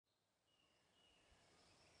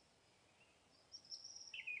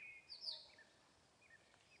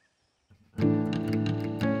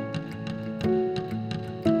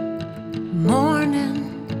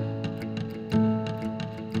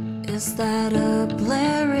Is that a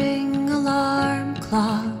blaring alarm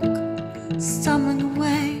clock stumbling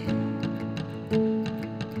away,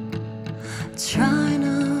 trying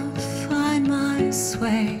to find my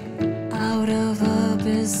way out of a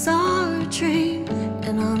bizarre dream,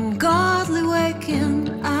 an ungodly waking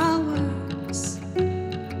hours,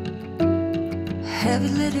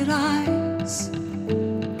 heavy-lidded eyes,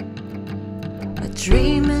 a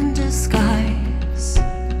dream in disguise.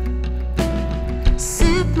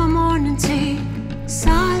 Sip my morning tea,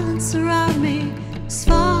 silence around me as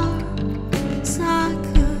far as I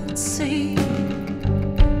could see.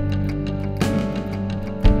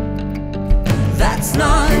 That's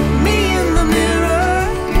not me in the mirror,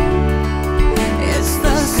 it's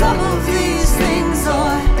the sum of these things,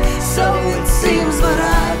 or so it seems, but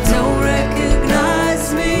I don't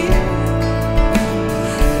recognize me.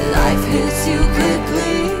 Life hits you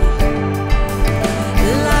quickly,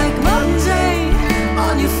 like Monday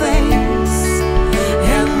on your face,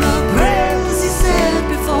 and the prayers you said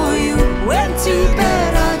before you went to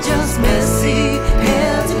bed are just messy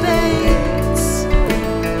hair debates.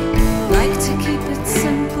 Like to keep it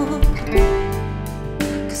simple,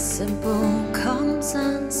 'cause simple comes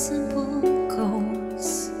and simple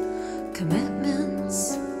goes. Commitments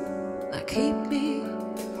that keep me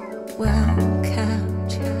well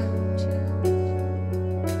kept,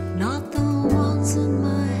 not the ones in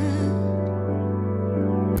my head.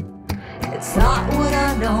 It's not what I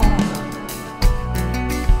know.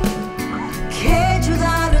 Cage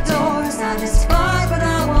without a door, satisfied, but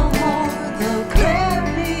I want more. The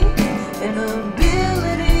clarity,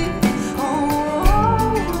 inability,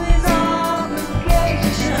 all these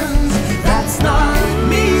obligations. That's not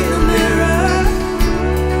me in the mirror,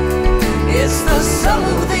 it's the sum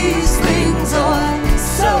of these things, or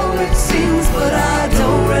so it seems, but I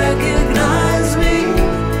don't recognize me.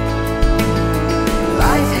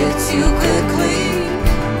 Life hits you quickly,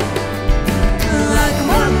 like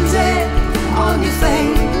Monday on your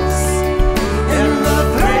face, and the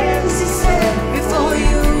prayers you said before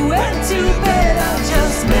you went to bed are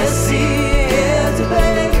just messy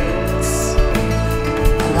debates.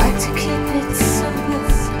 I like to keep it simple.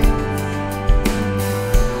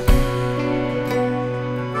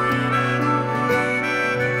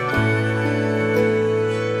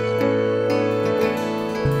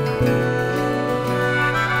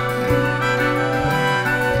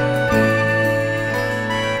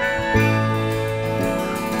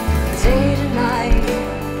 Day to night,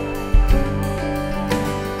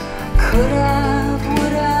 could have,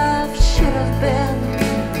 would have, should have been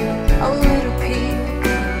a little peek,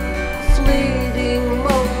 fleeting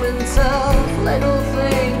moments of little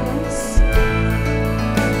things,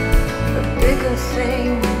 the bigger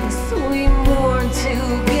things we mourn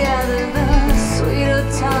together, the sweeter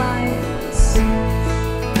times.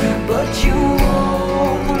 But you